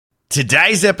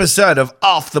Today's episode of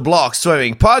Off the Block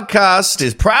Swimming Podcast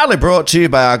is proudly brought to you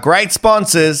by our great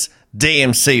sponsors,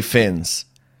 DMC Fins.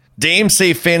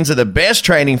 DMC Fins are the best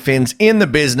training fins in the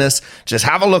business. Just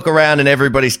have a look around in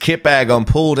everybody's kit bag on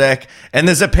pool deck, and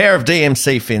there's a pair of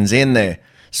DMC fins in there.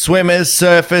 Swimmers,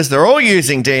 surfers, they're all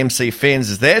using DMC fins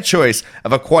as their choice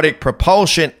of aquatic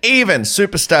propulsion. Even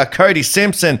superstar Cody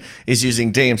Simpson is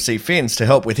using DMC fins to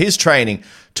help with his training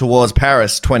towards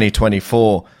Paris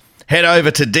 2024. Head over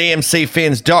to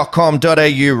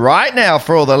dmcfins.com.au right now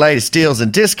for all the latest deals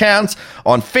and discounts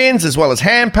on fins as well as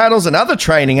hand paddles and other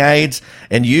training aids,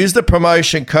 and use the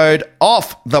promotion code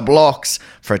OFFTHEBLOCKS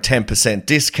for a 10%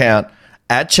 discount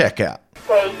at checkout.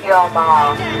 Take your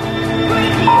mark.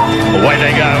 Away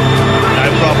they go.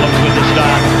 No problems with the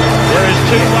start. There is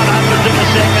 2 100s in the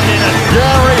second inning.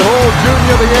 Gary Hall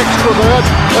Jr., the extrovert,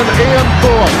 and Ian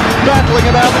Thorpe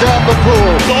battling it out down the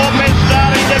pool. Thorpe is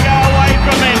starting to go away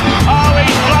from him. Oh,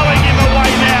 he's blowing him away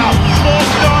now.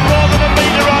 Thorpe's gone more than a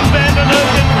metre on Van den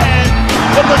Heuvel's hand.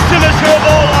 But the sinister of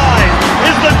all eyes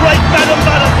is the great Madam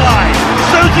Butterfly,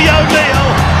 Susie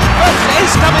O'Neill.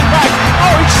 He's coming back.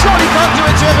 Oh, he surely can't do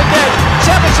it to him again.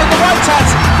 Savage in the white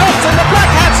hats, Thompson in the black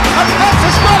hats, and Thompson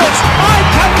has got it. I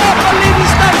cannot believe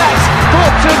he's done that.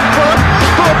 Thorpe's in front,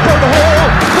 Thorpe on Hall,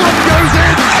 Thorpe goes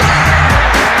in.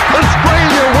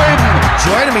 Australia win.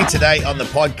 Joining me today on the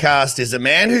podcast is a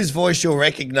man whose voice you'll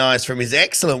recognise from his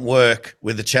excellent work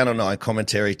with the Channel 9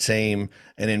 commentary team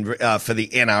and for the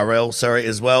NRL,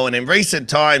 as well. And in recent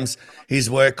times, his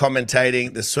work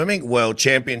commentating the Swimming World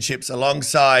Championships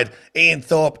alongside Ian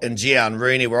Thorpe and Giaan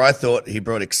Rooney, where I thought he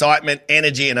brought excitement,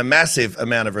 energy, and a massive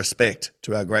amount of respect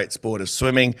to our great sport of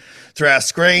swimming through our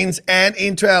screens and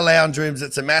into our lounge rooms.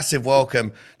 It's a massive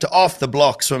welcome to Off the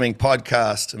Block Swimming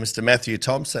Podcast, Mr. Matthew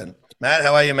Thompson. Matt,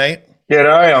 how are you, mate?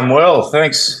 G'day, I'm well.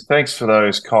 Thanks for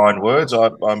those kind words.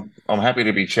 I'm happy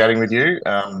to be chatting with you.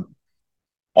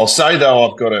 I'll say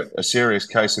though, I've got a serious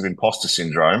case of imposter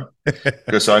syndrome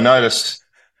because I noticed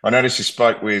you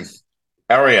spoke with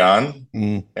Ariarne,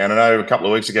 and I know a couple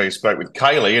of weeks ago you spoke with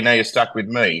Kaylee, and now you're stuck with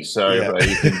me. So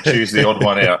you can choose the odd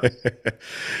one out.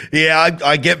 Yeah,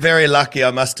 I get very lucky,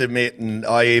 I must admit, and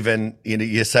I even,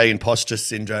 you say imposter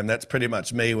syndrome. That's pretty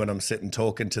much me when I'm sitting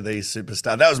talking to these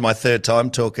superstars. That was my third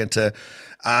time talking to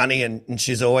Arnie, and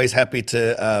she's always happy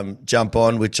to jump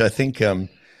on, which I think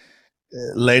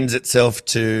lends itself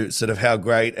to sort of how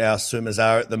great our swimmers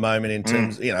are at the moment in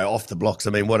terms, off the blocks. I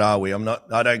mean, what are we?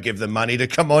 I don't give them money to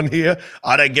come on here.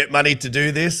 I don't get money to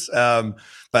do this.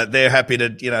 But they're happy to,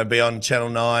 be on Channel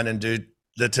 9 and do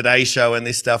the Today Show and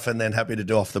this stuff, and then happy to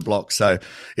do Off the Block. So,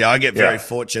 I get very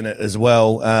fortunate as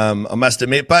well, I must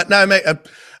admit. But no, mate,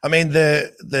 I mean,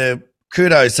 the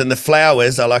kudos and the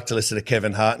flowers. I like to listen to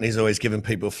Kevin Hart, and he's always giving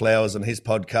people flowers on his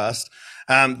podcast.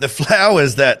 The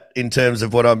flowers that, in terms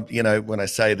of what I'm, when I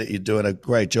say that you're doing a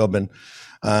great job, and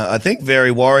I think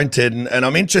very warranted, and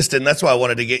I'm interested, and that's why I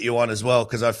wanted to get you on as well,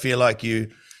 because I feel like you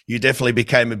definitely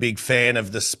became a big fan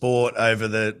of the sport over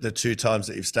the 2 times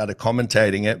that you've started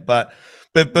commentating it. But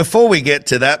before we get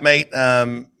to that, mate,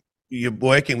 you're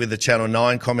working with the Channel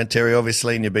 9 commentary,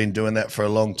 obviously, and you've been doing that for a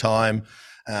long time.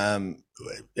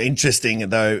 Interesting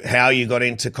though how you got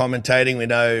into commentating. We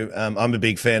know I'm a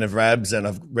big fan of Rabs, and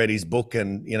I've read his book,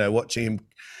 and watching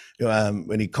him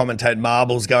when he commentated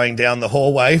marbles going down the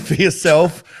hallway for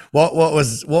yourself. What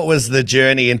was the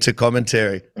journey into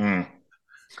commentary?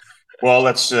 Well,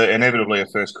 that's inevitably a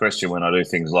first question when I do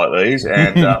things like these,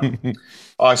 and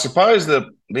I suppose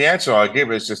the answer I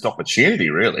give is just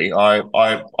opportunity. Really, I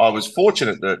was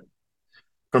fortunate that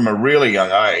from a really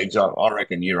young age, I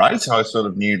reckon year 8, I sort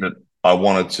of knew that I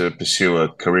wanted to pursue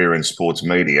a career in sports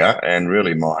media, and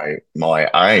really my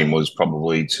aim was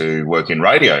probably to work in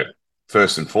radio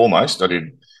first and foremost. I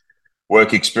did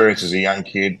work experience as a young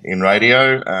kid in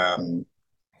radio,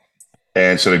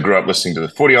 and sort of grew up listening to the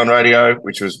footy on radio,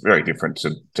 which was very different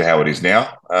to how it is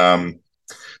now.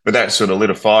 But that sort of lit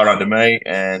a fire under me,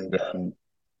 and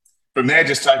from there,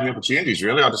 just taking opportunities,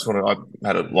 really. I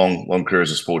had a long career as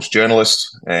a sports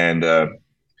journalist, and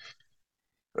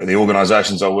the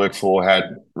organisations I worked for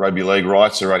had rugby league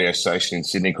rights, a radio station in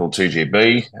Sydney called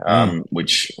 2GB,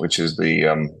 which is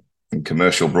the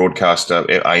commercial broadcaster,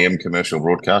 AM commercial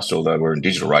broadcaster, although we're in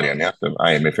digital radio now, so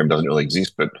AM, FM doesn't really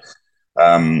exist. But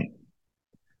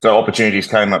so opportunities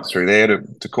came up through there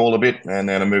to call a bit, and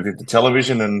then I moved into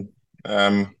television,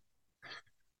 and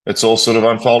it's all sort of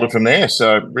unfolded from there.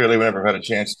 So really, whenever I've had a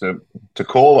chance to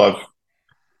call,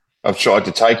 I've tried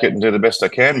to take it and do the best I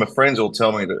can. My friends will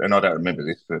tell me that, and I don't remember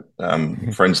this, but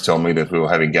friends tell me that if we were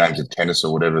having games of tennis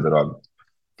or whatever, that I'd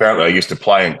apparently I used to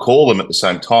play and call them at the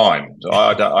same time. So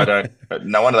I don't.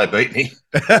 No wonder they beat me.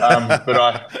 But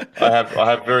I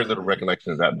have very little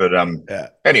recollection of that. But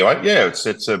anyway, yeah,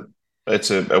 it's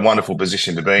a wonderful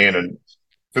position to be in, and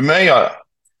for me,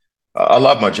 I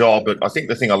love my job. But I think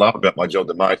the thing I love about my job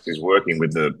the most is working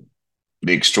with the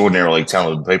extraordinarily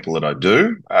talented people that I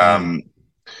do.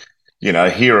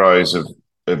 Heroes of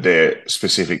their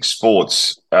specific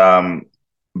sports.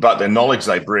 But the knowledge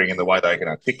they bring and the way they can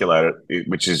articulate it,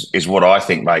 which is what I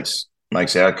think makes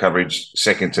our coverage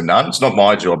second to none. It's not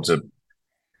my job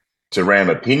to ram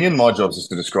opinion. My job is just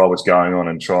to describe what's going on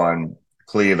and try and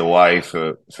clear the way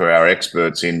for our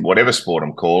experts in whatever sport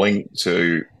I'm calling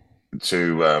to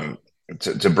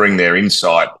bring their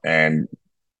insight and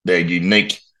their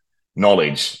unique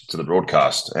knowledge to the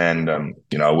broadcast. And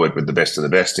I work with the best of the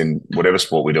best in whatever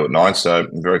sport we do at Nine, so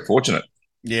I'm very fortunate.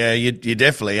 Yeah, you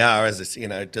definitely are. As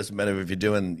it doesn't matter if you're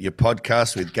doing your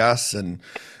podcast with Gus, and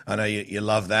I know you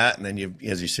love that. And then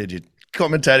as you said, you're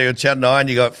commentating on Channel 9.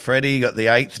 You got Freddie, you got the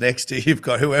 8th next to you, you've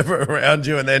got whoever around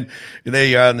you, and then there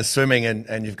you are in the swimming,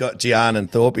 and you've got Giaan and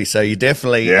Thorpe. So you're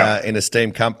definitely in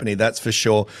esteemed company, that's for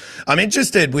sure. I'm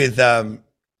interested with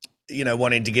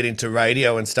wanting to get into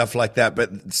radio and stuff like that,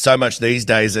 but so much these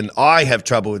days, and I have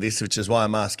trouble with this, which is why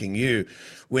I'm asking you.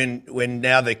 When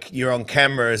now that you're on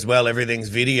camera as well, everything's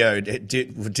videoed.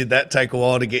 Did that take a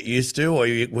while to get used to, or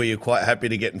were you quite happy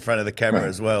to get in front of the camera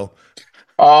as well?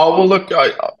 Oh well, look,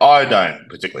 I don't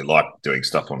particularly like doing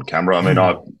stuff on camera. I mean,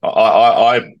 I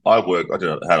work. I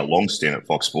had a long stint at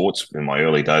Fox Sports in my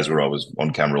early days where I was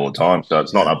on camera all the time, so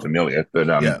it's not unfamiliar. But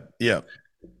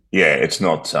it's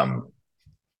not.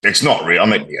 It's not real. I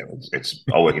mean,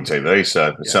 I work in TV,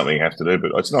 so it's something you have to do,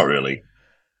 but it's not really.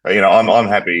 I'm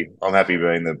happy. I'm happy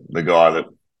being the guy that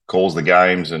calls the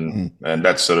games, and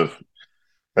that's sort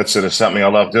of something I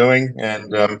love doing.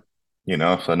 And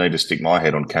if I need to stick my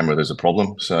head on camera, there's a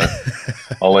problem. So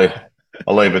I'll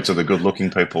leave it to the good-looking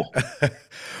people.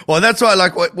 Well, that's why,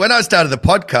 like, when I started the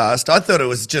podcast, I thought it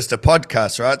was just a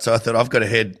podcast, right? So I thought I've got a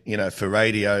head, for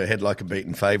radio, a head like a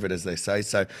beaten favourite, as they say.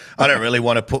 So I don't really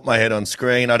want to put my head on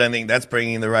screen. I don't think that's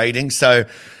bringing the ratings. So,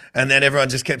 and then everyone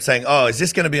just kept saying, "Oh, is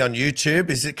this going to be on YouTube?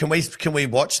 Is it? Can we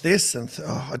watch this?" And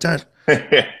I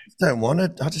don't want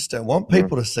it. I just don't want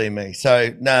people to see me.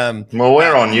 So, well,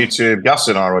 we're on YouTube. Gus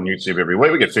and I are on YouTube every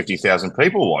week. We get 50,000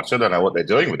 people watch. I don't know what they're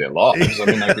doing with their lives. I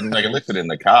mean, they can listen in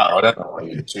the car. I don't know why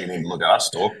you tune in and look at us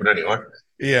talk, but anyway.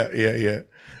 Yeah.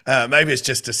 Maybe it's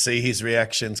just to see his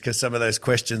reactions, because some of those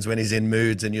questions when he's in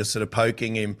moods and you're sort of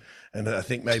poking him, and I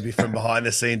think maybe from behind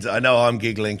the scenes, I know I'm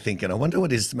giggling thinking, I wonder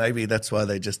what is, maybe that's why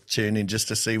they just tune in just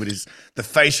to see what the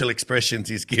facial expressions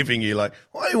he's giving you. Like,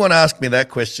 why do you want to ask me that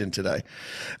question today?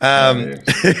 I'm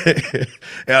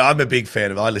a big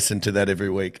fan of it. I listen to that every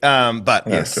week. But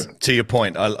yes, to your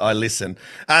point, I listen.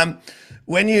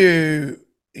 When you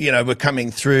were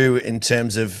coming through in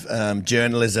terms of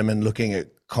journalism and looking at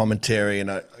commentary,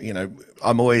 and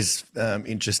I'm always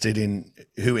interested in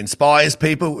who inspires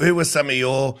people. Who were some of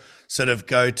your sort of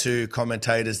go-to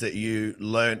commentators that you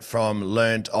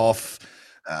learnt off,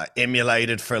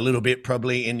 emulated for a little bit,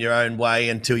 probably in your own way,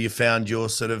 until you found your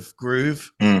sort of groove?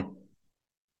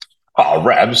 Oh,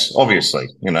 Rabs, obviously.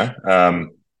 He's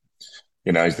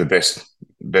the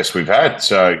best we've had.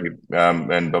 So,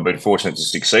 and I've been fortunate to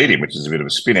succeed him, which is a bit of a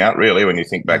spin out, really, when you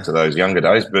think back to those younger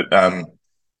days. But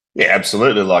yeah,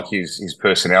 absolutely. Like his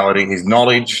personality, his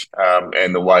knowledge,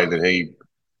 and the way that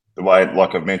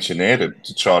like I've mentioned there,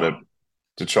 to try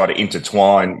to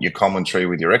intertwine your commentary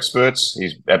with your experts.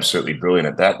 He's absolutely brilliant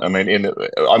at that. I mean,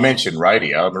 I mentioned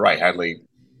radio. Ray Hadley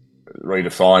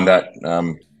redefined that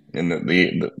in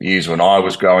the years when I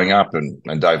was growing up, and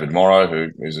David Morrow,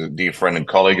 who is a dear friend and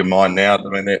colleague of mine now. I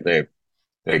mean,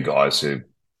 they're guys who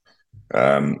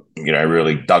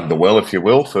really dug the well, if you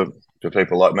will, for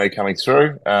people like me coming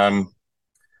through.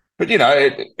 But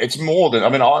it's more than. I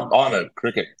mean, I'm a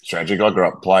cricket strategic. I grew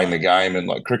up playing the game, and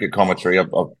like cricket commentary,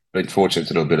 I've been fortunate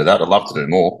to do a bit of that. I'd love to do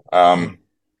more.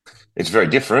 It's very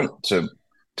different to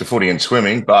footy and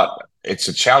swimming, but it's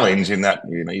a challenge in that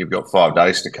you've got 5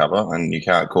 days to cover, and you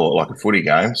can't call it like a footy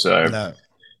game. So no.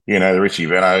 The Richie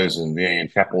Venos and the Ian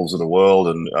Chappells of the world,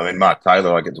 and I mean Mark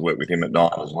Taylor, I get to work with him at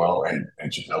night as well, and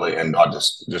Chappelli, and I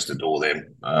just adore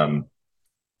them.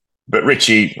 But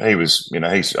Richie, he was,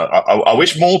 I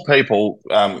wish more people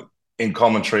in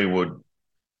commentary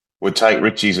would take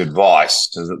Richie's advice,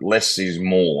 so that less is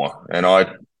more. And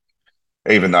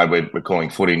even though we're calling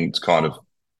footy, it's kind of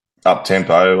up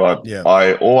tempo.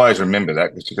 I always remember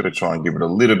that, because you've got to try and give it a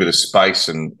little bit of space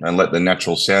and let the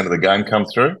natural sound of the game come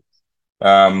through.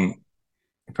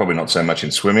 Probably not so much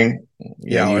in swimming.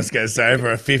 Yeah, I was going to say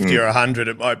over a 50 or 100,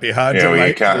 it might be hard to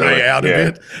really out a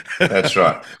bit. That's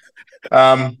right.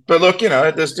 But look,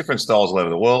 there's different styles all over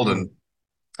the world, and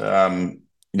I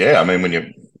mean,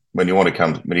 when you're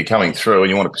coming through and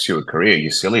you want to pursue a career,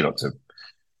 you're silly not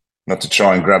to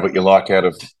try and grab what you like out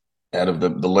of the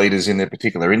leaders in their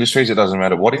particular industries. It doesn't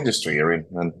matter what industry you're in,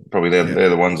 and probably they're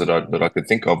the ones that I could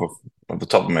think of the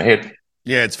top of my head.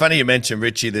 Yeah, it's funny you mentioned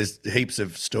Richie. There's heaps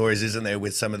of stories, isn't there,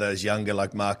 with some of those younger,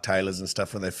 like Mark Taylors and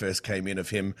stuff, when they first came in, of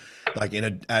him, like in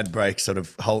an ad break, sort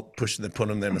of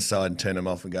putting them aside and turn them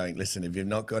off and going, listen, if you've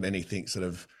not got anything sort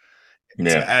of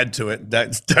to add to it,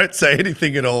 don't say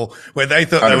anything at all. When they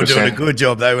thought 100%. They were doing a good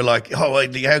job, they were like, oh,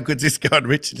 how good's this going,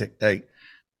 Richie? Hey,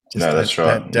 that's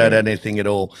right. Don't add anything at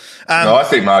all. No, I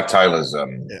think Mark Taylor's. I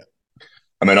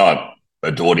mean, I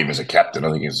adored him as a captain.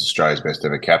 I think he's Australia's best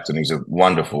ever captain. He's a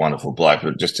wonderful, wonderful bloke,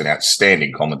 but just an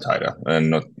outstanding commentator.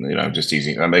 And just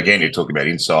easy. I mean, again, you're talking about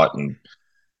insight, and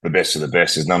the best of the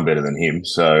best. There's none better than him.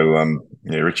 So,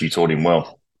 Richie taught him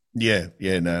well. Yeah,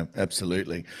 no,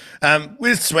 absolutely.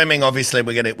 With swimming, obviously,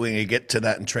 we're going to get to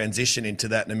that and transition into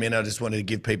that in a minute. I just wanted to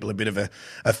give people a bit of a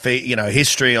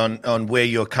history on where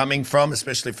you're coming from,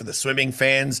 especially for the swimming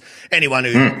fans. Anyone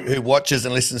who watches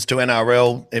and listens to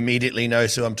NRL immediately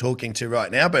knows who I'm talking to right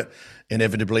now, but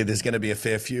inevitably there's going to be a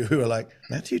fair few who are like,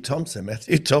 Matthew Thompson.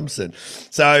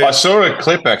 So I saw a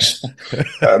clip, actually.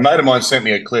 A mate of mine sent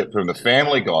me a clip from the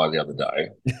Family Guy the other day.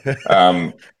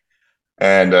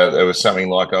 And there was something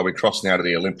like, "Are we crossing out of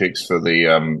the Olympics for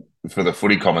the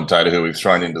footy commentator who we've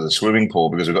thrown into the swimming pool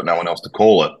because we've got no one else to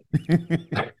call it?"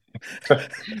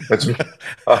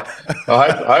 I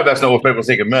hope that's not what people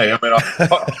think of me. I mean,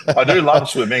 I do love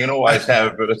swimming and always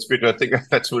have, but I think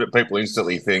that's what people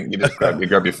instantly think. You just grab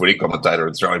your footy commentator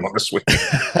and throw him on the swim.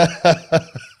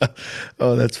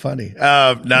 Oh, that's funny.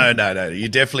 No. You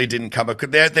definitely didn't come.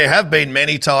 There have been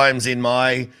many times in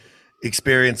my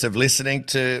experience of listening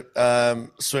to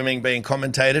swimming being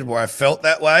commentated where I felt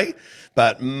that way,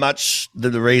 but much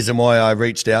the reason why I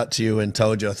reached out to you and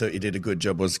told you I thought you did a good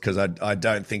job was because I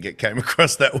don't think it came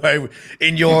across that way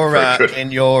in your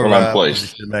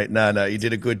position, mate. No, you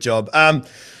did a good job.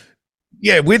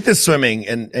 With the swimming,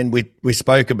 and we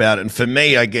spoke about it, and for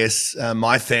me, I guess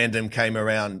my fandom came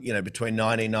around between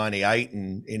 1998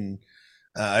 and in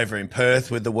over in Perth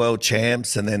with the world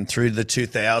champs, and then through the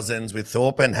 2000s with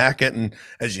Thorpe and Hackett, and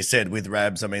as you said with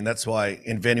Rabs. I mean, that's why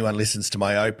if anyone listens to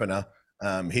my opener,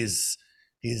 his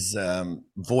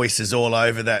voice is all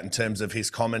over that in terms of his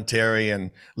commentary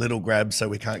and little grabs, so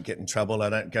we can't get in trouble. I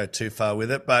don't go too far with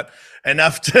it, but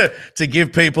enough to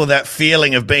give people that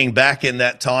feeling of being back in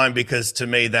that time, because to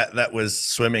me that was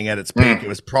swimming at its peak. It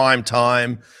was prime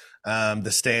time.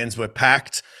 The stands were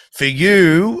packed. For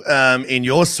you, in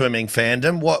your swimming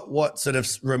fandom, what sort of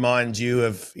reminds you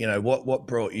of, what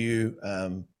brought you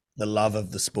the love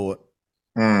of the sport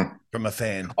from a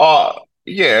fan? Oh,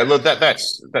 yeah, look,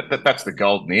 that's the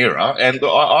golden era. And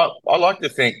I like to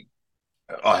think,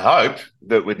 I hope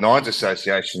that with Nine's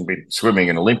association with swimming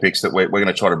and Olympics, that we're going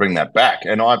to try to bring that back.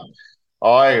 And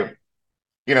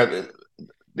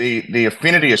the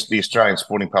affinity the Australian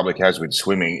sporting public has with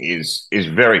swimming is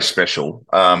very special.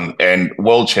 And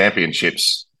world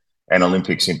championships and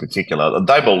Olympics in particular,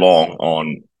 they belong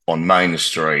on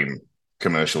mainstream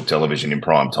commercial television in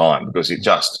prime time, because it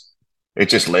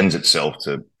just lends itself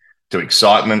to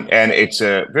excitement, and it's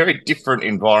a very different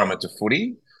environment to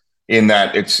footy in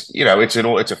that it's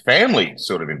a family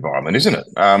sort of environment, isn't it?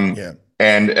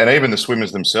 And even the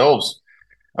swimmers themselves.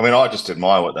 I mean, I just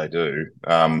admire what they do,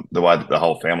 the way that the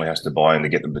whole family has to buy in to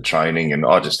get them to training, and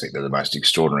I just think they're the most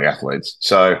extraordinary athletes.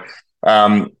 So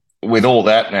with all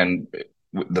that and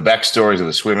the backstories of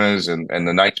the swimmers and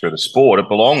the nature of the sport, it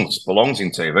belongs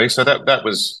in TV. So that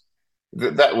was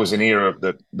an era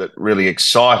that really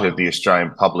excited the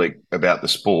Australian public about the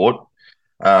sport.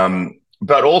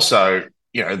 But also,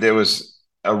 there was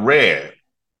a rare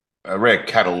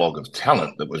catalogue of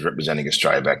talent that was representing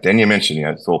Australia back then. You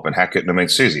mentioned, Thorpe and Hackett, and I mean,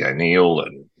 Susie O'Neill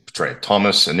and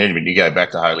Titmus, and then when you go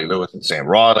back to Hayley Lewis and Sam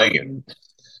Riley, and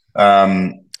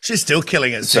she's still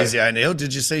killing it, Susie O'Neill.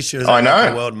 Did you see she was at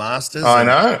the World Masters? I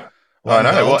know.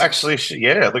 Well, actually, she's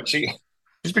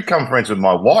become friends with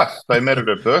my wife. They met at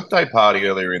her birthday party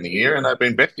earlier in the year, and they've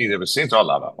been besties ever since. I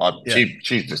love her.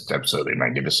 She's just absolutely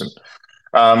magnificent.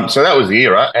 So that was the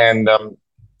era,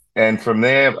 and from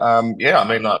there, I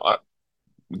mean,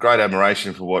 great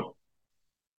admiration for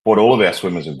what all of our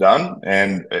swimmers have done,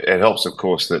 and it helps, of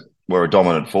course, that we're a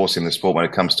dominant force in the sport when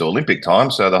it comes to Olympic time.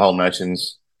 So the whole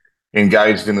nation's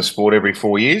engaged in the sport every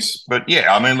 4 years. But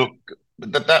I mean, look,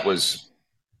 that was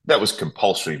that was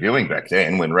compulsory viewing back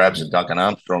then when Rabs and Duncan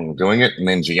Armstrong were doing it, and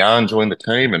then Giaan joined the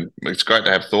team, and it's great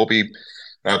to have Thorpe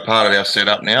part of our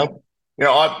setup now. You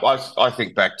know, I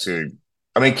think back to,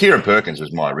 I mean, Kieran Perkins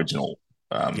was my original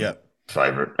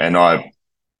favourite, and I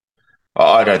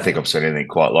don't think I've seen anything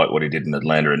quite like what he did in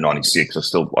Atlanta in '96.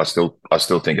 I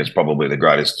still think it's probably the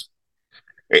greatest,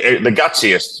 the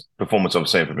gutsiest performance I've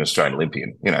seen from an Australian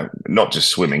Olympian. You know, not just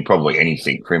swimming, probably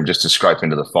anything, for him just to scrape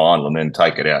into the final and then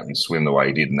take it out and swim the way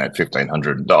he did in that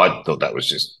 1500. I thought that was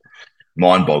just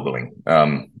mind-boggling.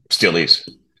 Still is.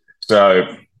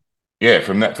 So yeah,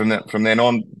 from then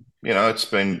on, you know,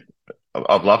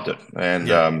 I've loved it, and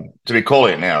to be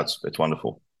calling it now, it's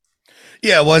wonderful.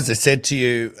 Yeah, well, as I said to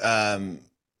you,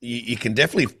 you can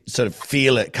definitely sort of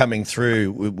feel it coming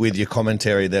through with your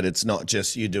commentary that it's not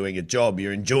just you doing a job,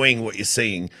 you're enjoying what you're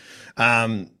seeing.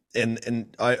 And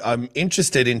I'm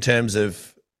interested in terms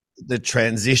of the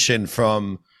transition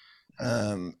from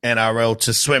NRL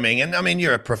to swimming. And I mean,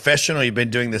 you're a professional, you've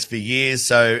been doing this for years,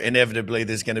 so inevitably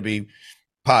there's going to be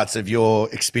parts of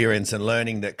your experience and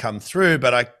learning that come through,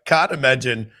 but I can't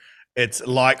imagine it's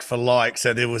like for like.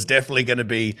 So there was definitely going to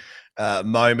be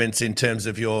moments in terms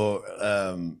of your,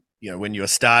 you know, when you were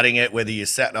starting it, whether you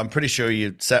sat, I'm pretty sure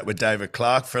you sat with David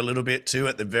Clark for a little bit too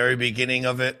at the very beginning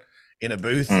of it in a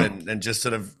booth and just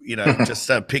sort of, you know, just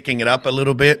picking it up a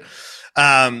little bit.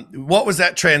 What was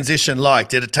that transition like?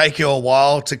 Did it take you a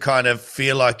while to kind of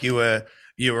feel like you were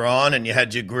on and you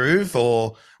had your groove,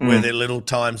 or were there little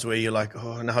times where you're like,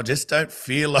 oh no, I just don't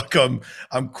feel like I'm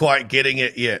quite getting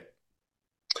it yet?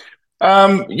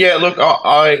 Yeah, look,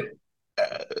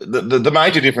 the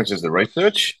major difference is the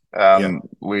research. I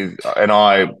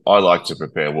like to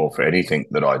prepare well for anything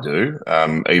that I do.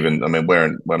 Even, I mean,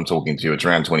 when I'm talking to you, it's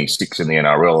round 26 in the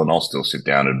NRL, and I'll still sit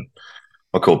down, and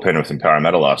I called Penrith and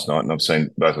Parramatta last night, and I've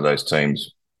seen both of those teams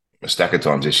a stack of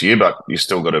times this year, but you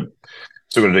still got to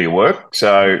do your work.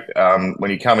 So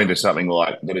when you come into something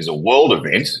like that is a world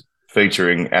event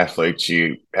featuring athletes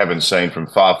you haven't seen from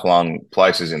far-flung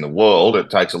places in the world, it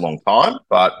takes a long time.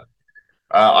 But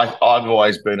I've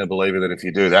always been a believer that if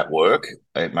you do that work,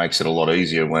 it makes it a lot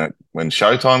easier when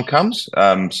showtime comes.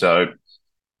 That's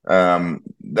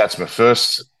the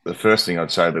first thing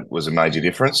I'd say that was a major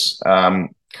difference.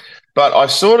 But I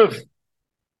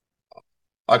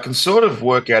can sort of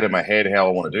work out in my head how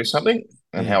I want to do something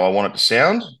and how I want it to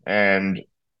sound. And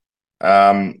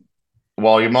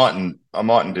while I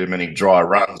mightn't do many dry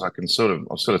runs, I'll sort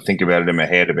of think about it in my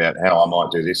head about how I might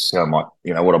do this, how I might,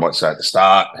 you know, what I might say at the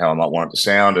start, how I might want it to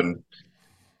sound. And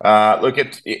look,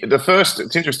 it's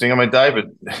interesting. I mean,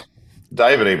 David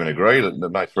even agreed that the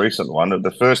most recent one, that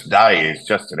the first day is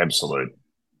just an absolute,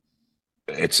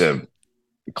 it's a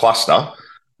cluster.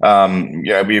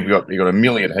 Yeah, you've got a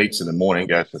million heats in the morning,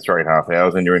 goes for 3.5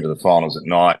 hours, then you're into the finals at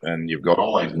night, and you've got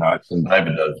all these notes. And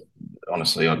David does,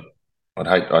 honestly, I'd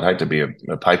hate to be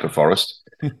a paper forest.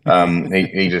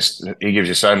 He gives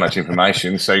you so much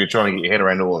information, so you're trying to get your head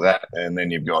around all of that, and then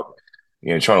you've got,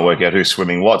 you know, trying to work out who's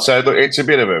swimming what. So look, it's a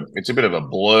bit of a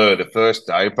blur the first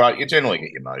day, but you generally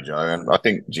get your mojo, and I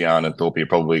think Giaan and Thorpe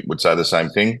probably would say the same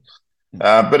thing.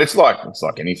 But it's like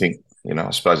anything. You know,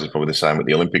 I suppose it's probably the same with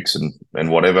the Olympics and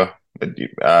whatever. But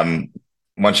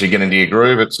once you get into your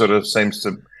groove, it sort of seems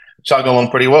to chug along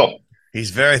pretty well.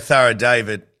 He's very thorough,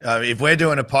 David. If we're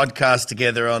doing a podcast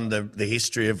together on the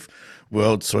history of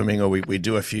world swimming, or we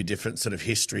do a few different sort of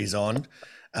histories on,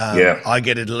 I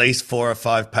get at least 4 or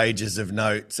 5 pages of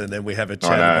notes, and then we have a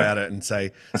chat about it and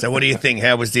say, so what do you think?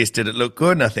 How was this? Did it look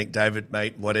good? And I think, David,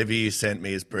 mate, whatever you sent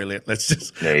me is brilliant. Let's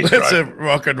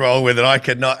rock and roll with it. I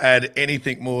could not add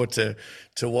anything more to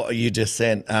what you just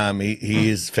sent. He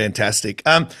is fantastic.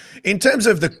 In terms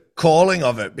of the calling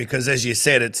of it, because as you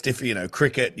said, it's different, you know,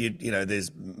 cricket, you know, there's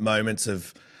moments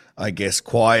of, I guess,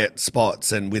 quiet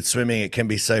spots, and with swimming it can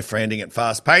be so frantic at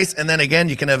fast pace. And then again,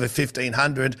 you can have a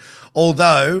 1500,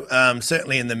 although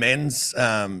certainly in the men's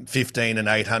 15 and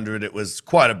 800 it was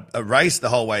quite a race the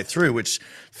whole way through, which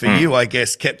for you, I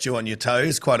guess, kept you on your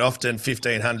toes. Quite often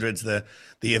 1500's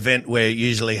the event where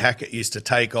usually Hackett used to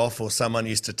take off, or someone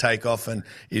used to take off, and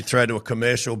you'd throw to a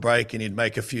commercial break and you'd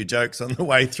make a few jokes on the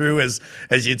way through as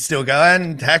you'd still go,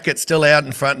 and Hackett's still out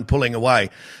in front and pulling away.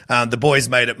 The boys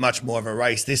made it much more of a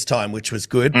race this time, which was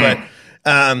good. But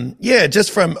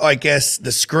just from, I guess,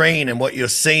 the screen and what you're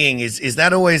seeing, is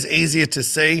that always easier to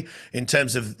see in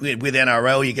terms of, with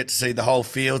NRL, you get to see the whole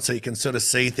field, so you can sort of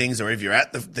see things, or if you're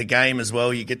at the game as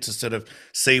well, you get to sort of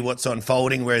see what's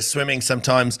unfolding, whereas swimming,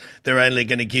 sometimes they're only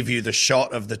going to give you the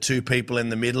shot of the 2 people in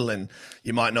the middle, and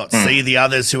you might not see the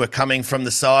others who are coming from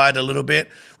the side a little bit.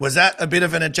 Was that a bit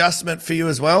of an adjustment for you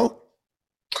as well?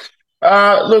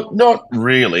 Look, not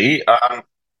really.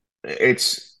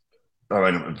 it's,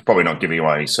 I mean, probably not giving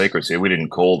away any secrets here. We didn't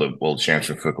call the World Champs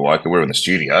from Fukuoka. We were in the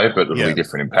studio, but it'll be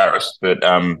different in Paris. But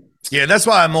yeah, that's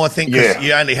why I more think because Yeah.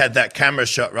 you only had that camera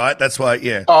shot, right? That's why,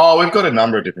 yeah. Oh, we've got a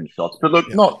number of different shots, but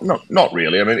look, not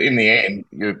really. I mean, in the end,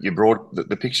 you brought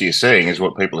the picture you're seeing is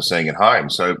what people are seeing at home,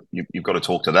 so you've got to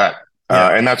talk to that,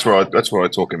 and that's where I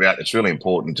talk about. It's really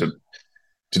important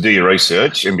to do your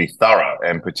research and be thorough,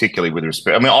 and particularly with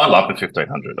respect. I mean, I love the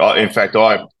 1500. In fact,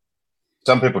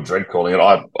 some people dread calling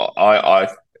it.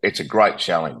 It's a great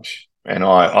challenge, and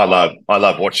I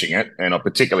love watching it, and I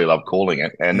particularly love calling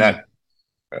it, and that.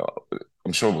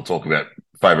 I'm sure we'll talk about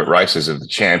favourite races of the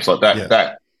champs like that.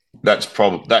 Yeah. That's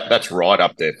probably that's right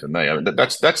up there for me. I mean,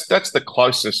 that's the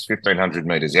closest 1500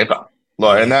 meters ever.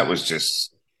 And that was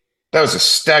a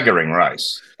staggering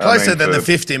race. Closer than the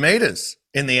 50 meters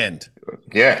in the end.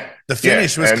 Yeah, the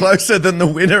finish was closer than the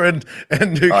winner and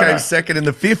who came second in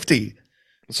the 50.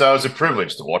 So it was a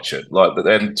privilege to watch it.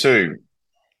 And two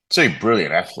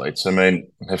brilliant athletes. I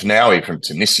mean, Hafnaoui from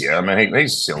Tunisia. I mean,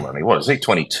 he's still only, what is he,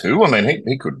 22? I mean,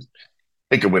 he could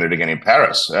win it again in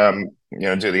Paris. Do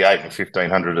the 8 and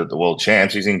 1500 at the World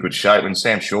Champs. He's in good shape, and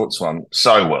Sam Short's won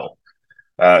so well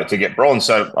to get bronze.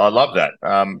 So I love that.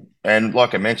 And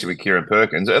like I mentioned with Kieran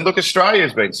Perkins, and look,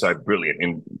 Australia's been so brilliant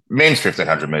in men's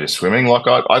 1500 metre swimming.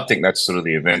 I think that's sort of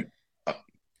the event.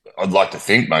 I'd like to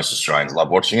think most Australians love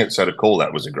watching it. So to call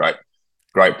that was a great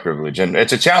privilege, and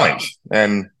it's a challenge.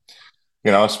 And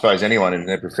I suppose anyone in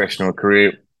their professional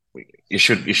career, you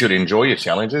should enjoy your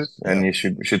challenges, and you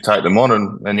should take them on.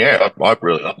 And I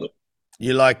really love it.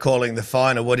 You like calling the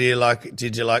final? What do you like?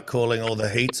 Did you like calling all the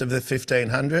heats of the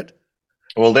 1500?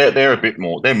 Well, they're a bit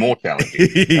more. They're more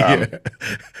challenging.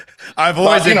 I've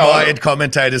always admired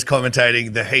commentators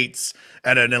commentating the heats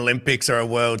at an Olympics or a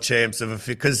World Champs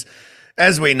because.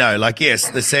 As we know,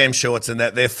 yes, the Sam Shorts and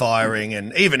that, they're firing,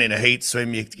 and even in a heat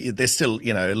swim, they're still,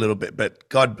 a little bit. But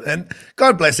God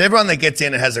bless everyone that gets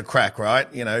in and has a crack,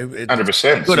 right?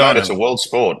 100%. Good on it's a world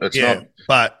sport. It's not.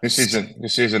 But this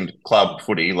isn't club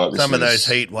footy. Some of those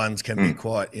heat ones can be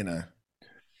quite,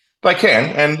 They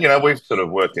can, and we've sort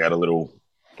of worked out a little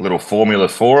formula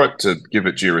for it to give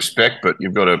it due respect. But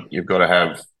you've got to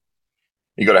have.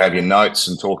 You've got to have your notes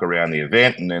and talk around the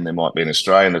event, and then there might be an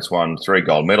Australian that's won 3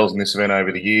 gold medals in this event over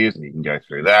the years, and you can go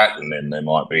through that. And then there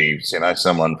might be,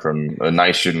 someone from a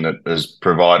nation that has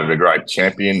provided a great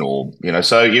champion, or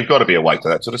so you've got to be awake to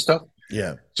that sort of stuff.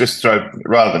 Yeah, just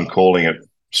rather than calling it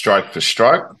stroke for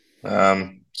stroke.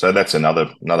 So that's another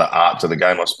art to the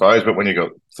game, I suppose. But when you've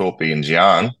got Thorpe and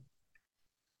Giaan,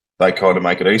 they kind of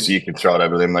make it easy. You can throw it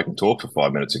over them; they can talk for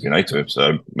 5 minutes if you need to.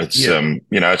 So it's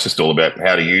it's just all about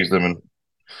how to use them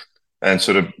and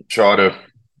sort of try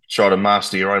to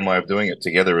master your own way of doing it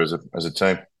together as a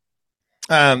team.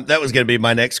 That was going to be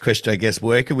my next question, I guess.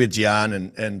 Working with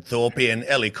Giaan and Thorpe, and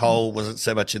Ellie Cole wasn't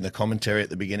so much in the commentary at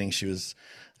the beginning; she was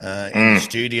in the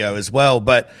studio as well.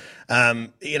 But how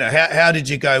did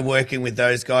you go working with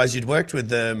those guys? You'd worked with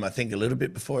them, I think, a little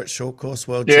bit before at Short Course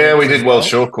World. Yeah, we did World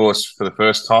Short Course for the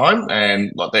first time,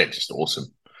 and they're just awesome.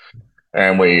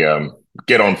 And we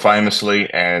get on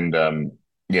famously, and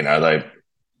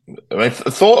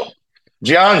Thorpe,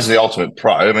 Giaan's the ultimate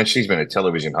pro. I mean, she's been a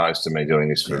television host to me doing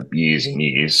this for years and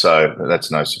years, so that's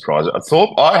no surprise.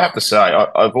 Thorpe, I have to say,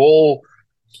 of all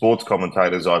sports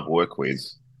commentators I've worked with,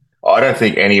 I don't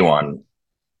think anyone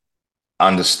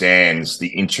understands the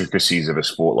intricacies of a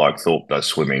sport like Thorpe does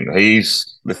swimming.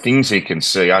 The things he can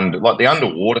see, like the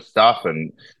underwater stuff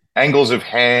and angles of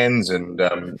hands, and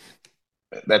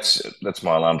that's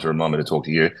my alarm to remind me to talk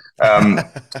to you.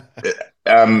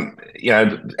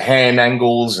 Hand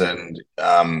angles and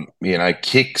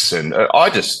kicks, and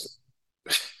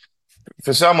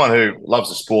for someone who loves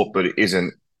the sport but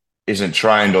isn't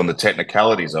trained on the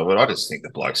technicalities of it, I just think the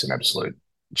bloke's an absolute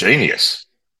genius.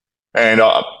 And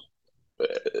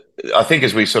I think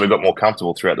as we sort of got more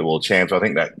comfortable throughout the World Champs, I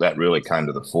think that really came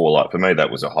to the fore. Like for me,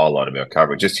 that was a highlight of our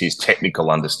coverage, just his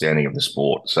technical understanding of the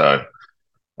sport. So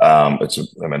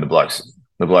the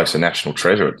bloke's a national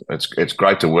treasure. It's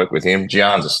great to work with him.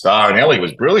 Giaan's a star, and Ellie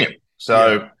was brilliant.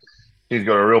 So she's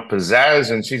got a real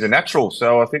pizzazz, and she's a natural.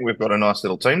 So I think we've got a nice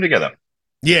little team together.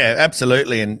 Yeah,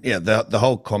 absolutely. And the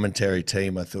whole commentary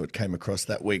team, I thought, came across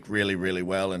that week really, really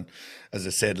well. And as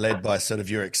I said, led by sort of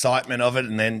your excitement of it.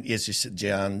 And then, yes, you said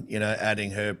Giaan,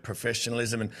 adding her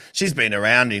professionalism. And she's been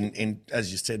around in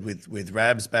as you said, with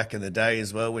Rabs back in the day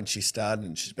as well when she started.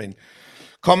 And she's been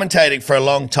commentating for a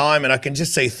long time. And I can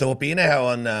just see Thorpe, how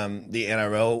on the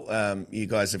NRL, you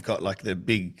guys have got like the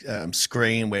big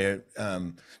screen where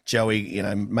Joey,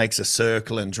 makes a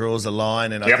circle and draws a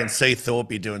line. And I can see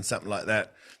Thorpe doing something like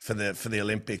that for the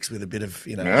Olympics with a bit of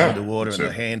underwater and so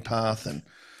the hand path and.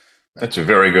 That's a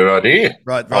very good idea.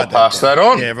 I'll pass that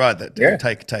on. Yeah, write that down. Yeah.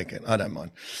 Take it. I don't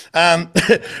mind.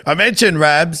 I mentioned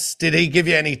Rabs. Did he give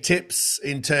you any tips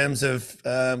in terms of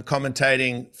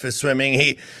commentating for swimming?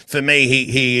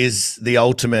 He is the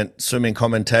ultimate swimming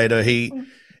commentator.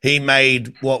 He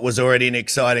made what was already an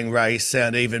exciting race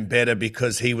sound even better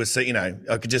because he was, I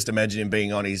could just imagine him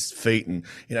being on his feet and,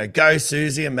 go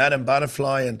Susie and Madam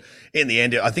Butterfly. And in the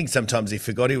end, I think sometimes he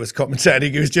forgot he was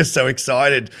commentating. He was just so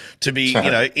excited to be,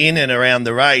 in and around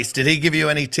the race. Did he give you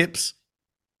any tips?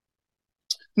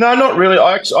 No, not really.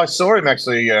 I saw him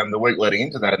actually the week leading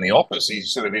into that in the office.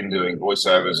 He's sort of been doing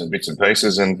voiceovers and bits and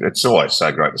pieces, and it's always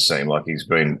so great to see him. Like he's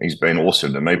been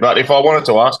awesome to me. But if I wanted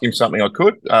to ask him something, I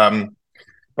could.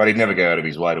 But he'd never go out of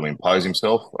his way to impose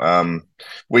himself.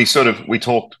 We actually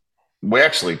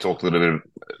talked a little bit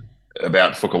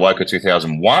about Fukuoka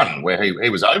 2001, where he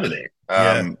was over there,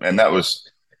 and that was,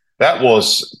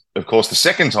 of course, the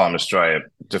second time Australia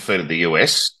defeated the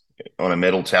US on a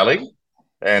medal tally,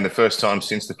 and the first time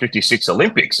since the '56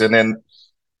 Olympics. And then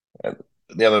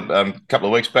the other couple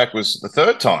of weeks back was the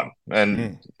third time,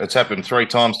 and it's happened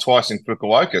twice in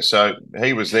Fukuoka. So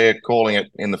he was there calling it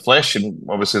in the flesh, and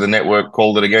obviously the network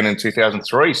called it again in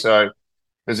 2003. So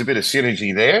there's a bit of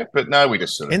synergy there, but no, we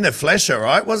just sort of in the flesh, all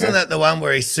right. Wasn't that the one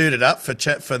where he suited up for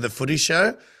the footy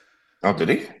show? Oh, did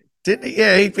he? Didn't he?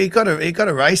 Yeah, he got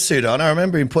a race suit on. I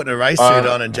remember him putting a race suit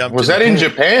on and jumped. Was that in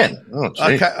Japan? Oh,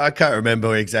 I can't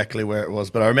remember exactly where it was,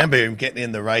 but I remember him getting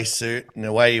in the race suit and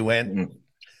away he went.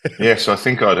 Yes, I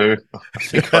think I do. I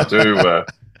think I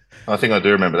do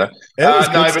remember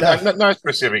that. No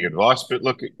specific advice, but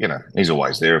look, he's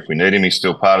always there if we need him. He's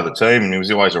still part of the team, and he was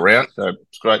always around. So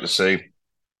it's great to see.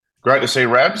 Great to see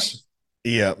Rabs.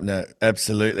 Yeah, no,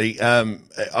 absolutely.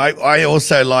 I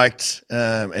also liked,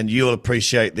 and you'll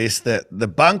appreciate this, that the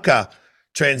bunker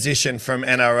transition from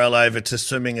NRL over to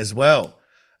swimming as well.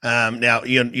 Now,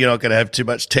 you're not going to have too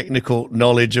much technical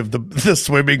knowledge of the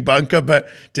swimming bunker, but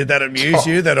did that amuse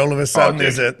you that all of a sudden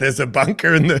there's a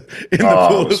bunker in the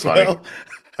pool as well?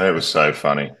 It was so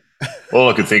funny. All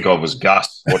I could think of was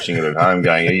Gus watching it at home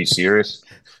going, are you serious?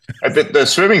 The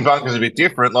swimming bunker's a bit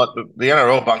different. Like the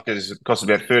NRL bunkers cost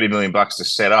about $30 million to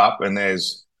set up, and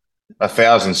there's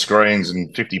 1,000 screens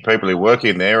and 50 people who work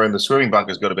in there, and the swimming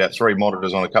bunker's got about 3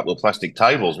 monitors on a couple of plastic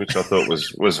tables, which I thought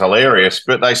was hilarious.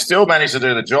 But they still managed to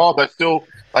do the job.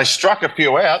 They struck a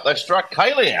few out. They struck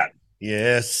Kaylee out.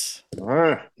 Yes.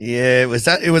 Yeah, it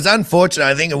was unfortunate.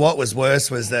 I think what was worse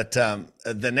was that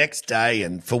the next day,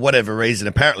 and for whatever reason,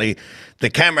 apparently the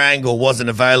camera angle wasn't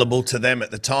available to them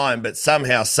at the time, but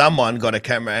somehow someone got a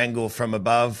camera angle from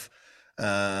above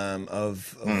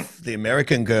of the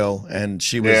American girl, and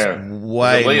she was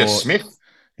way Leah more Smith.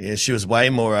 Yeah, she was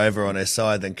way more over on her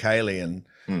side than Kaylee. And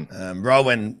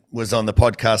Rowan was on the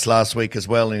podcast last week as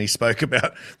well, and he spoke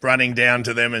about running down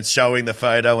to them and showing the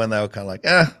photo, and they were kind of like,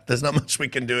 there's not much we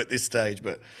can do at this stage.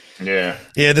 But yeah,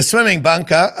 the swimming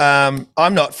bunker,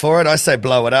 I'm not for it. I say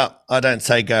blow it up. I don't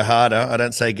say go harder. I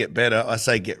don't say get better. I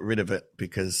say get rid of it,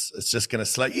 because it's just going to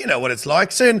slow. You know what it's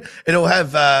like. Soon it'll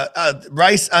have a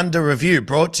race under review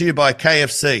brought to you by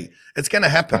KFC. It's going to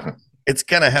happen. It's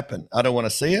going to happen. I don't want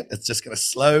to see it. It's just going to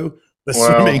slow the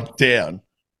swimming down.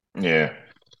 Yeah.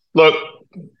 Look,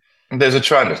 there's a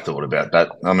train of thought about that.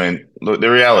 I mean, look,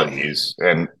 the reality is,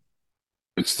 and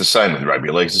it's the same with rugby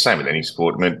league, it's the same with any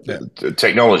sport. I mean,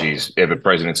 technology is ever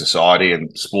present in society, and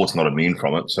sport's not immune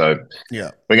from it. So we're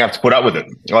going to have to put up with it.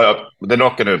 They're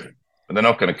not going to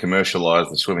commercialise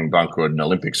the swimming bunker at an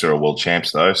Olympics or a World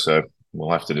Champs, though. So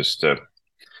we'll have to just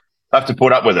have to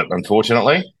put up with it,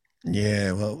 unfortunately.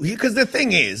 Yeah, well, because the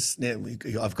thing is,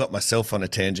 I've got myself on a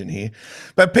tangent here,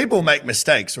 but people make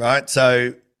mistakes, right?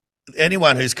 So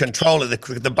anyone who's controlling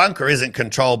the bunker isn't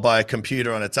controlled by a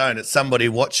computer on its own. It's somebody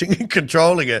watching and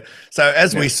controlling it. So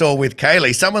as we saw with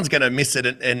Kaylee, someone's going to miss it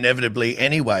inevitably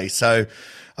anyway. So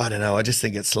I don't know. I just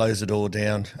think it slows it all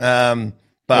down.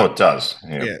 But it does.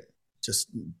 Yeah, just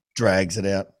drags it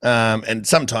out. And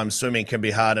sometimes swimming can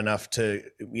be hard enough to,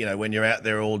 when you're out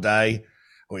there all day,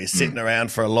 or you're sitting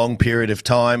around for a long period of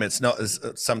time. It's not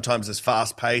sometimes as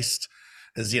fast paced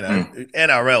as,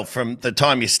 NRL. From the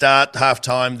time you start, half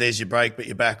time, there's your break, but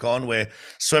you're back on, where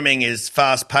swimming is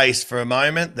fast paced for a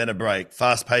moment, then a break,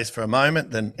 fast paced for a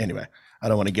moment. Then anyway, I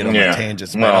don't want to get on my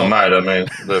tangents. Well, mate, I mean,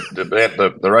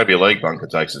 the rugby league bunker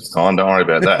takes its time. Don't worry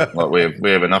about that. Like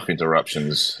we have enough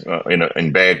interruptions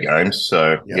in bad games.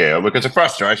 So look, it's a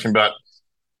frustration, but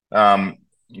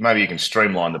maybe you can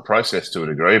streamline the process to a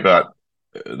degree, but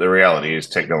the reality is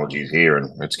technology is here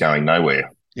and it's going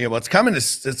nowhere. Yeah, well, it's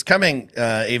coming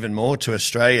even more to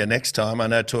Australia next time. I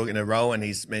know talking to Rowan,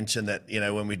 he's mentioned that,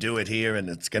 when we do it here and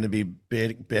it's going to be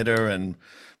better and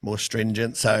more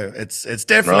stringent. So it's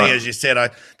definitely, Right. as you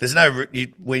said, there's no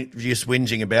use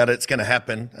whinging about it. It's going to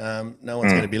happen. No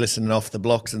one's going to be listening off the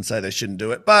blocks and say they shouldn't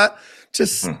do it. But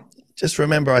just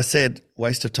remember, I said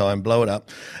waste of time, blow it up.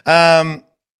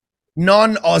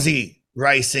 Non-Aussie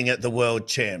racing at the World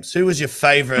Champs. Who was your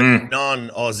favourite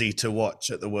non-Aussie to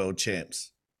watch at the World Champs?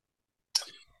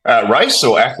 Race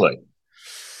or athlete?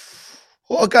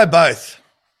 Well, I'll go both.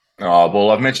 Oh,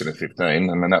 well, I've mentioned the 15.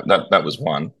 I mean, that was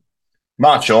one.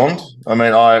 Marchand. I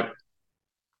mean, I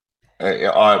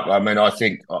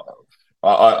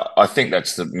think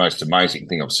that's the most amazing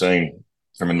thing I've seen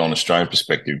from a non-Australian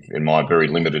perspective in my very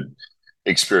limited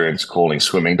experience calling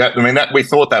swimming. We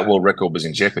thought that world record was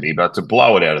in jeopardy, but to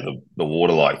blow it out of the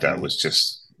water like that was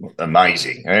just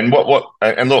amazing. And look,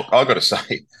 I've got to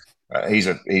say,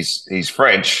 he's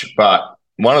French, but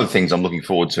one of the things I'm looking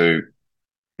forward to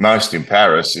most in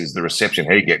Paris is the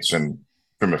reception he gets from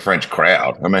a French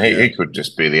crowd. I mean, he could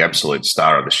just be the absolute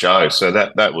star of the show. So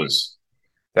that was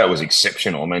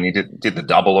exceptional. I mean, he did the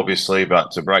double, obviously,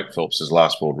 but to break Phelps's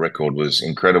last world record was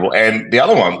incredible. And the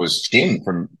other one was Jin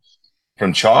from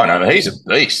China. I mean, he's a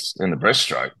beast in the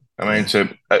breaststroke. I mean,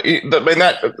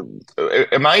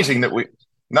 amazing that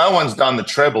no one's done the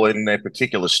treble in their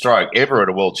particular stroke ever at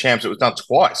a World Champs. It was done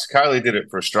twice. Kaylee did it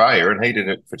for Australia and he did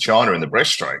it for China in the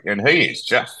breaststroke. And he is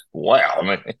just, wow. I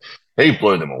mean, he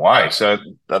blew them away. So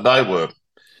they were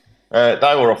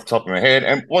off the top of my head.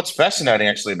 And what's fascinating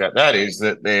actually about that is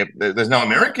that there's no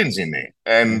Americans in there.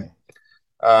 And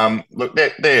look,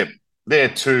 they're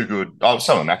too good. Oh,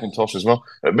 some of McIntosh as well.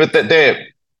 But they're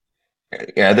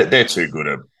too good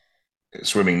a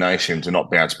swimming nation to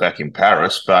not bounce back in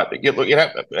Paris. But look,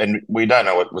 and we don't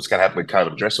know what's going to happen with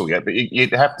Caleb Dressel yet. But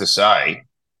you'd have to say,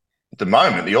 at the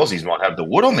moment, the Aussies might have the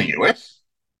wood on the US,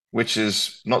 which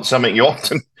is not something you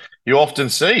often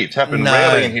see. It's happened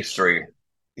rarely in history.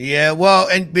 Yeah, well,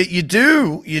 but you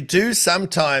do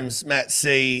sometimes, Matt,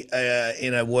 see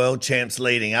in a World Champs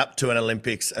leading up to an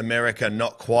Olympics, America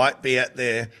not quite be at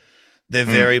their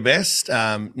very best.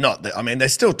 They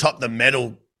still top the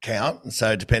medal count, and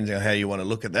so depending on how you want to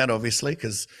look at that, obviously,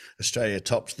 because Australia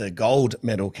tops the gold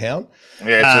medal count.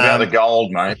 Yeah, it's about the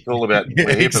gold, mate. It's all about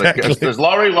we're here exactly. There's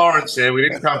Laurie Lawrence there. We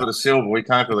didn't come for the silver, we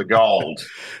came for the gold.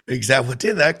 Exactly. Well,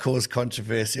 did that cause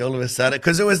controversy all of a sudden?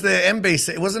 Because it was the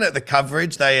NBC, wasn't it? The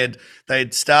coverage they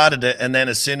had started it, and then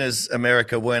as soon as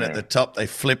America weren't at the top, they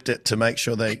flipped it to make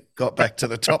sure they got back to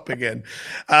the top again.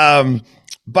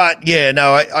 But yeah,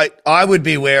 no, I would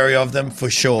be wary of them for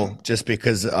sure, just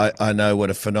because I know what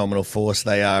a phenomenal force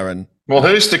they are. And well,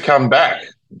 who's to come back?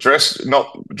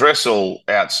 Dressel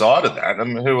outside of that. I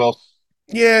mean, who else?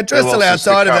 Yeah, Dressel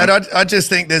outside of that. I just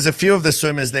think there's a few of the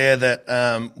swimmers there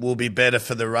that will be better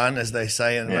for the run, as they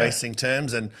say in racing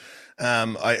terms. And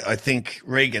I think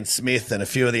Regan Smith and a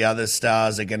few of the other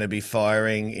stars are going to be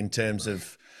firing in terms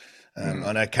of.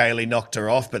 I know Kaylee knocked her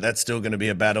off, but that's still going to be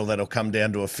a battle that'll come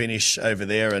down to a finish over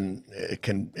there, and it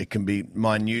can be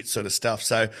minute sort of stuff.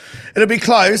 So it'll be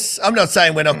close. I'm not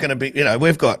saying we're not going to be.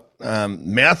 We've got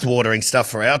mouth-watering stuff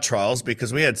for our trials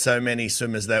because we had so many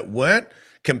swimmers that weren't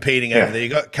competing over there. You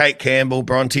got Kate Campbell,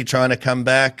 Bronte trying to come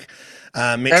back.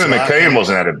 Emma McKean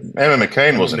wasn't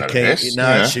at her best.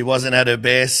 No, she wasn't at her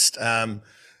best.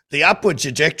 The upward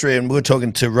trajectory, and we were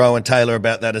talking to Rowan Taylor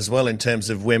about that as well in terms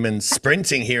of women's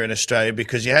sprinting here in Australia,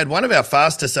 because you had one of our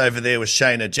fastest over there was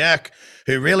Shayna Jack,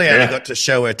 who really only got to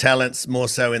show her talents more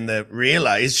so in the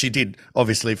relays. She did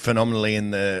obviously phenomenally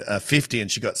in the 50 and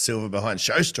she got silver behind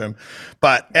Sjostrom.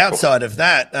 But outside of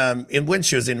that, when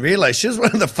she was in relays, she was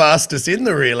one of the fastest in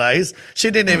the relays.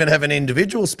 She didn't even have an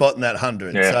individual spot in that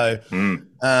 100. Yeah. So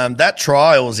that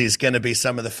trials is going to be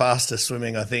some of the fastest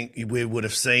swimming I think we would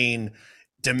have seen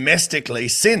domestically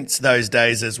since those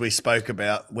days, as we spoke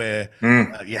about, where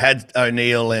you had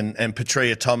O'Neill and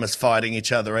Petria Thomas fighting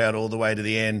each other out all the way to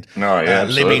the end. No, yeah,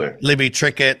 absolutely. Libby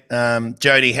Trickett,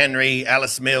 Jodie Henry,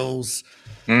 Alice Mills.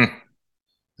 I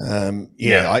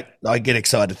get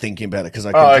excited thinking about it because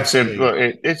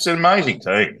it's an amazing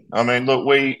team. I mean, look,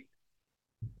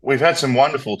 we've had some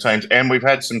wonderful teams and we've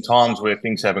had some times where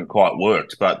things haven't quite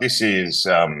worked, but this is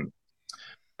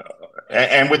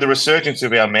and with the resurgence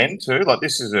of our men too, like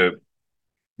this is an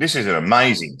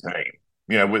amazing team.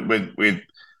 I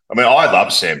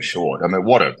love Sam Short. I mean,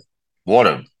 what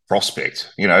a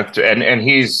prospect, and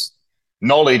his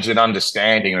knowledge and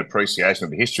understanding and appreciation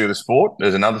of the history of the sport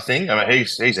is another thing. I mean,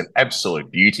 he's an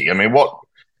absolute beauty. I mean, what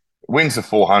wins the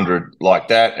 400 like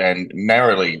that and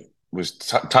narrowly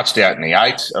touched out in the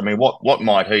 8. I mean, what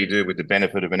might he do with the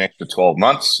benefit of an extra 12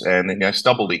 months? And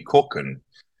Stubblety Cook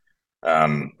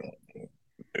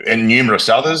and numerous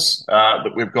others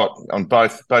that we've got on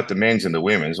both the men's and the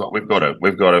women's. We've got a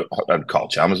Cole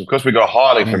Chalmers, of course. We've got a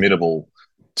highly formidable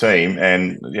team,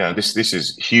 and this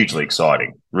is hugely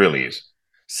exciting. Really is.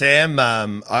 Sam,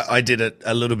 I did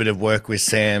a little bit of work with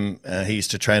Sam. He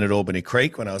used to train at Albany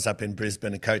Creek when I was up in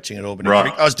Brisbane and coaching at Albany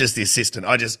Creek. I was just the assistant.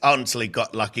 I just honestly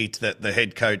got lucky that the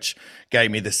head coach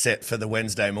gave me the set for the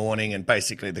Wednesday morning and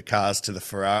basically the keys to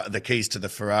the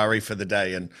Ferrari for the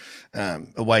day, and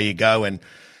away you go. And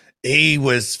he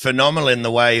was phenomenal in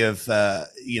the way of,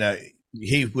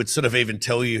 he would sort of even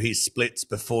tell you his splits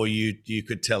before you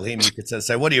could tell him. You could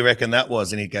say, what do you reckon that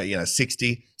was? And he'd go,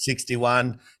 60,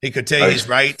 61. He could tell you his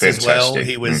rates fantastic. As well.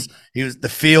 He was the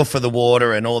feel for the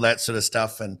water and all that sort of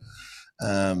stuff. And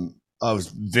I was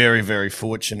very, very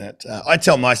fortunate. I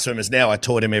tell my swimmers now I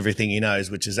taught him everything he knows,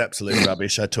 which is absolute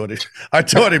rubbish. I taught him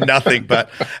nothing, but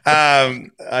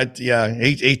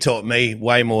he taught me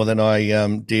way more than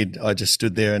I did. I just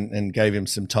stood there and gave him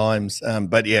some times.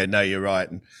 But yeah, no, you're right.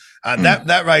 And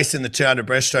that race in the 200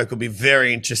 breaststroke will be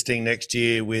very interesting next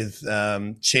year with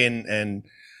Chen and,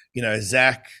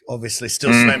 Zach obviously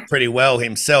still swam pretty well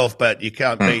himself, but you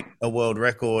can't beat a world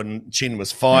record, and Chin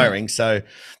was firing. So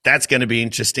that's going to be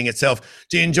interesting itself.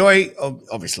 Do you enjoy,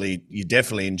 obviously you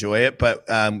definitely enjoy it, but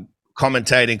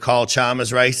commentating Kyle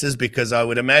Chalmers races? Because I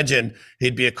would imagine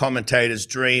he'd be a commentator's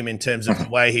dream in terms of the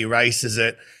way he races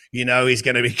it. He's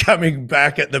going to be coming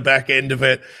back at the back end of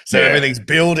it. So everything's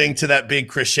building to that big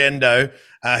crescendo.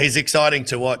 He's exciting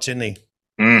to watch, isn't he?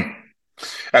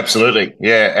 Absolutely.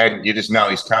 Yeah. And you just know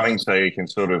he's coming. So you can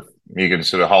sort of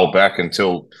hold back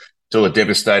until a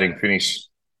devastating finish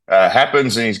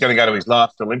happens. And he's going to go to his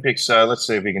last Olympics. So let's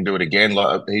see if he can do it again.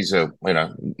 He's the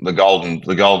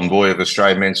golden boy of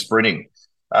Australian men's sprinting.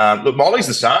 Look, Mollie's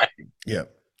the same. Yeah.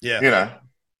 Yeah.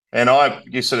 And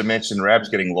you sort of mentioned Rabs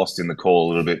getting lost in the call a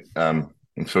little bit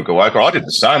in Fukuoka. I did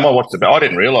the same. I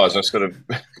didn't realise. I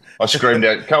screamed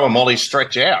out, "Come on, Mollie,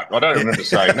 stretch out." I don't remember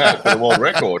saying that for the world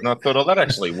record. And I thought, that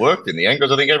actually worked in the end,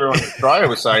 because I think everyone in Australia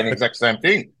was saying the exact same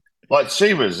thing. Like,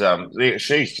 she was,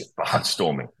 she's just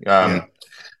barnstorming. But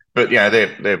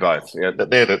they're both. Yeah,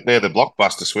 they're the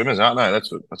blockbuster swimmers, aren't they? That's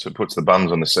what puts the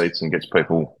bums on the seats and gets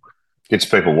people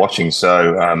watching.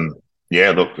 So.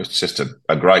 Look, it's just a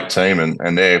great team,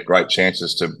 and they're great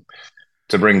chances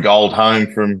to bring gold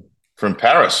home from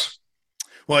Paris.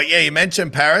 Well, yeah, you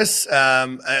mentioned Paris.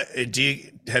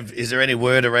 Is there any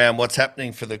word around what's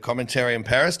happening for the commentary in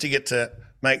Paris? Do you get to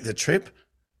make the trip?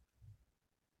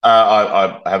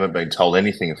 I haven't been told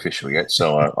anything official yet,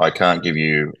 so I can't give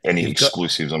you any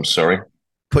exclusives. I'm sorry.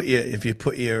 If you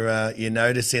put your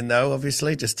notice in, though,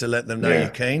 obviously, just to let them know you're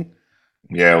keen.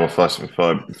 Yeah, well, if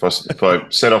I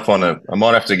set off I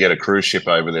might have to get a cruise ship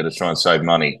over there to try and save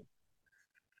money.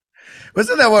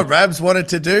 Wasn't that what Rabs wanted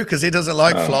to do? Because he doesn't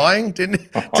like flying, didn't he?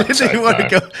 Didn't he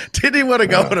want to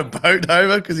go on a boat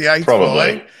over because he hates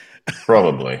flying?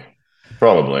 Probably,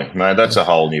 mate. That's a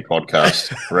whole new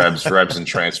podcast. Rabs and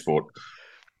transport.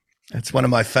 It's one of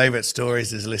my favourite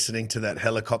stories, is listening to that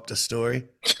helicopter story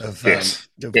of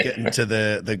getting to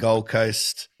the Gold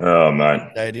Coast. Oh, mate.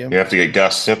 Stadium. You have to get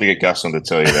Gus. On to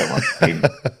tell you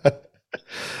that one.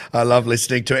 I love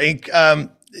listening to it.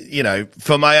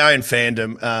 For my own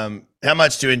fandom, how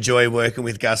much do you enjoy working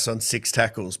with Gus on Six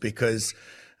Tackles? Because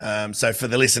so for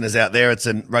the listeners out there, it's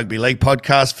a rugby league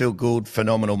podcast. Feel good,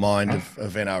 phenomenal mind of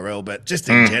NRL, but just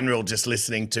in general, just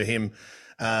listening to him.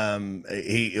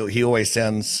 He always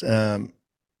sounds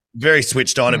very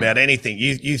switched on about anything.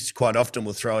 You quite often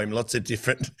will throw him lots of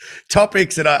different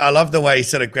topics, and I love the way he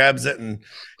sort of grabs it, and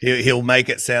he'll make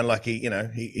it sound like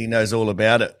he knows all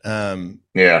about it. How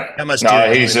much?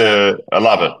 I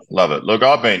love it. Look,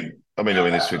 I've been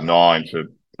doing this with Nine for.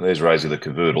 There's Rosie the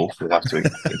cavoodle. We'll have to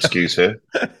excuse her.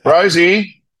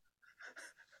 Rosie.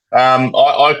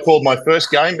 I called my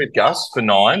first game with Gus for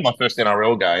Nine, my first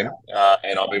NRL game,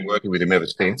 and I've been working with him ever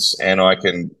since. And I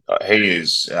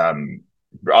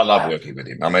love working with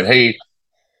him. I mean,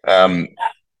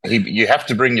 you have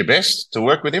to bring your best to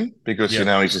work with him, because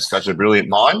he's just such a brilliant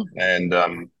mind. And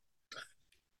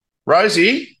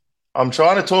Rosie, I'm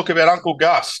trying to talk about Uncle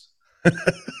Gus.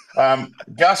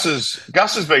 Gus has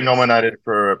been nominated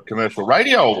for a commercial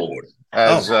radio award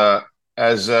as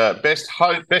best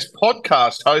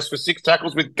podcast host for Six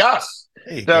Tackles with Gus.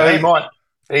 So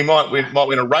he might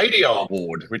win a radio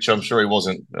award, which I'm sure he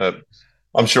wasn't.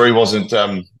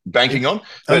 Banking on.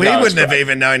 But he wouldn't have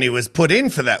even known he was put in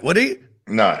for that, would he?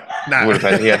 No. No.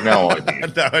 He had no idea.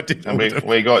 No, I didn't. And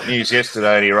we got news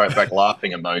yesterday and he wrote back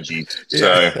laughing emojis.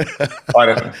 Yeah. So I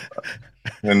don't.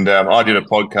 And I did a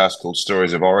podcast called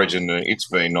Stories of Origin. It's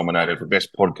been nominated for Best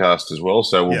Podcast as well.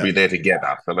 So we'll be there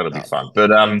together. So that'll be fun.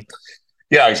 But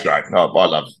yeah, he's great. I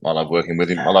love working with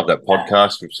him. I love that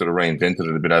podcast. We've sort of reinvented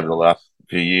it a bit over the last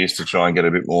few years to try and get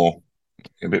a bit more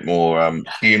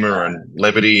humour and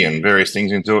levity and various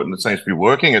things into it. And it seems to be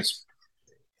working.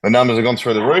 The numbers have gone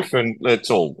through the roof, and it's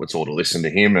all to listen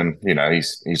to him. And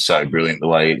he's so brilliant the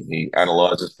way he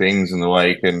analyses things and the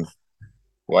way he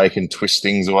can twist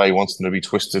things the way he wants them to be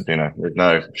twisted. There's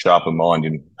no sharper mind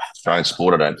in Australian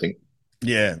sport, I don't think.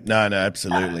 Yeah, no,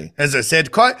 absolutely. As I said,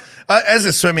 as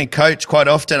a swimming coach, quite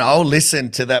often I'll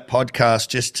listen to that podcast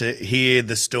just to hear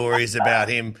the stories about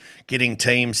him getting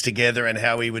teams together and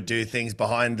how he would do things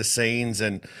behind the scenes.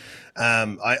 And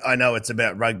I know it's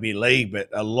about rugby league, but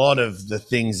a lot of the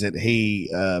things that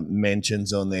he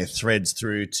mentions on there threads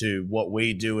through to what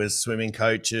we do as swimming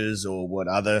coaches or what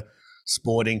other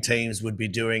sporting teams would be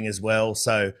doing as well.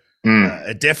 So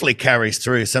it definitely carries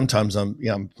through. Sometimes I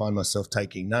find myself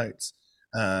taking notes.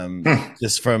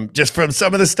 Just from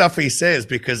some of the stuff he says,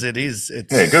 because it's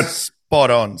good. spot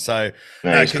on. So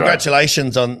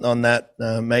congratulations great. on that,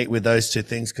 mate, with those two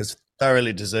things, because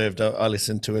thoroughly deserved. I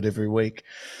listen to it every week.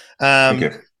 Thank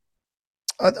you.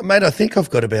 Mate, I think I've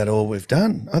got about all we've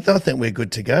done. I think we're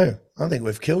good to go. I think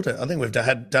we've killed it. I think we've done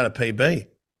a PB,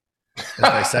 as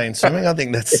they say in swimming. I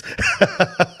think that's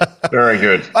very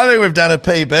good. I think we've done a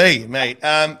PB, mate.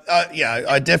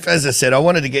 As I said, I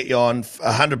wanted to get you on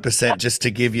 100% just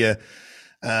to give you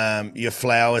your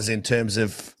flowers in terms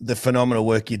of the phenomenal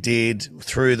work you did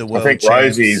through the world. I think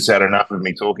Rosie's had enough of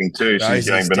me talking too. She's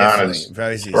going bananas.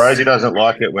 Rosie doesn't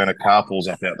like it when a car pulls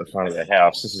up out the front of the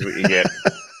house. This is what you get.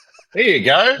 Here you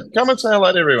go. Come and say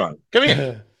hello to everyone. Come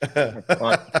here.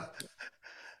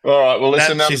 All right. Well,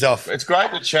 listen, she's off. It's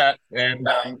great to chat. And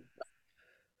are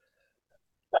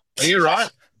you right?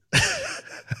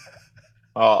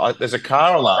 There's a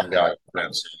car alarm going.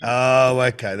 Oh,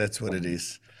 okay. That's what it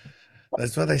is.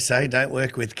 That's what they say. Don't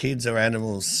work with kids or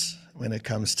animals when it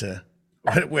comes to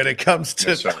showbiz.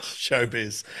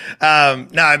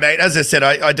 No, mate. As I said,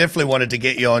 I definitely wanted to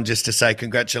get you on just to say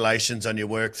congratulations on your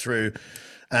work through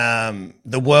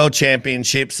the World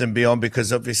Championships and beyond,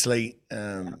 because obviously.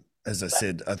 As I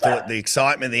said, I thought the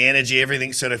excitement, the energy,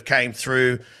 everything sort of came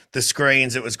through the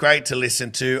screens. It was great to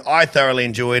listen to. I thoroughly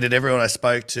enjoyed it. Everyone I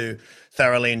spoke to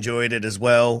thoroughly enjoyed it as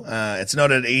well. It's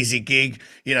not an easy gig.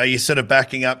 You're sort of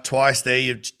backing up twice there.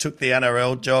 You took the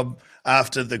NRL job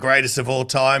after the greatest of all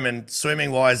time, and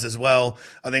swimming-wise as well.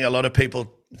 I think a lot of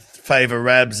people favour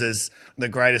Rabs as the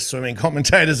greatest swimming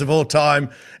commentators of all time,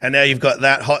 and now you've got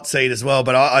that hot seat as well.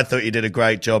 But I thought you did a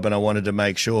great job, and I wanted to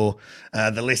make sure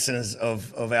the listeners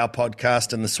of our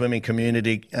podcast and the swimming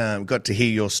community got to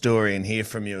hear your story and hear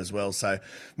from you as well. So,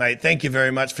 mate, thank you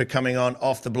very much for coming on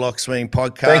Off the Block Swimming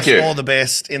Podcast. Thank you. All the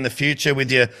best in the future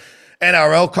with your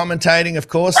NRL commentating, of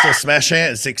course. Still smashing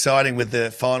it. It's exciting with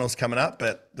the finals coming up,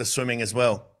 but the swimming as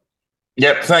well.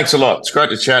 Yep, thanks a lot. It's great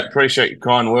to chat. Appreciate your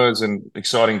kind words and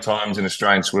exciting times in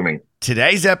Australian swimming.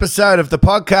 Today's episode of the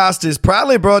podcast is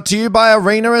proudly brought to you by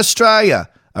Arena Australia.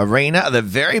 Arena are the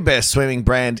very best swimming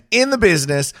brand in the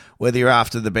business, whether you're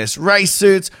after the best race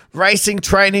suits, racing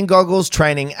training goggles,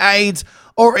 training aids,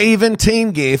 or even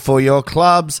team gear for your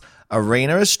clubs.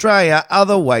 Arena Australia are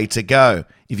the way to go.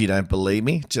 If you don't believe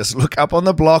me, just look up on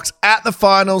the blocks at the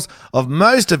finals of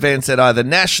most events at either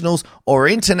nationals or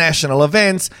international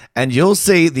events, and you'll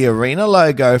see the Arena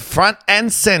logo front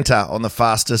and center on the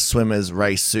fastest swimmers'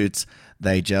 race suits.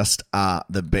 They just are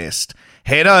the best.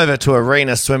 Head over to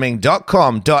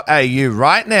arenaswimming.com.au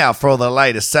right now for all the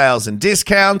latest sales and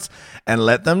discounts, and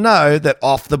let them know that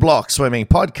Off the Block Swimming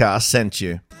Podcast sent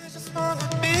you.